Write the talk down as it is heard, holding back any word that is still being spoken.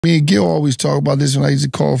Me and Gil always talk about this when I used to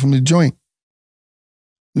call from the joint.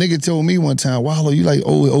 Nigga told me one time, Wallo, you like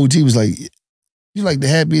OG was like, you like the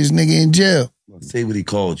happiest nigga in jail. Say what he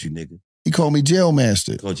called you, nigga. He called me jail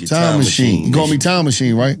master. Called you time machine. He called me time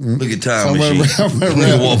machine, right? Look at time so machine.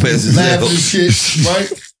 Nigga walk past his laughing shit,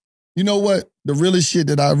 right? You know what? The realest shit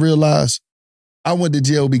that I realized, I went to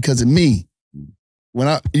jail because of me. When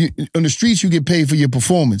on the streets, you get paid for your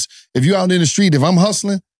performance. If you're out in the street, if I'm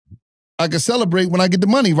hustling, I can celebrate when I get the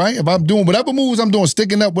money, right? If I'm doing whatever moves I'm doing,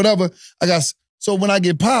 sticking up, whatever, so when I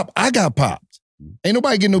get popped, I got popped. Ain't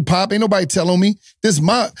nobody getting no pop, ain't nobody telling me.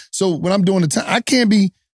 So when I'm doing the time, I can't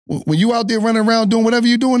be, when you out there running around doing whatever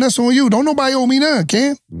you're doing, that's on you. Don't nobody owe me none,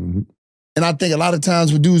 Cam. And I think a lot of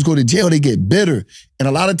times when dudes go to jail, they get bitter. And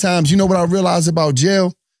a lot of times, you know what I realize about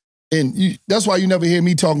jail? And that's why you never hear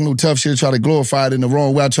me talking no tough shit, try to glorify it in the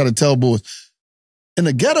wrong way. I try to tell boys. In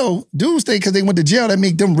the ghetto, dudes think because they went to jail, that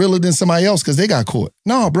make them realer than somebody else because they got caught.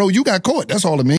 No, bro, you got caught. That's all it means.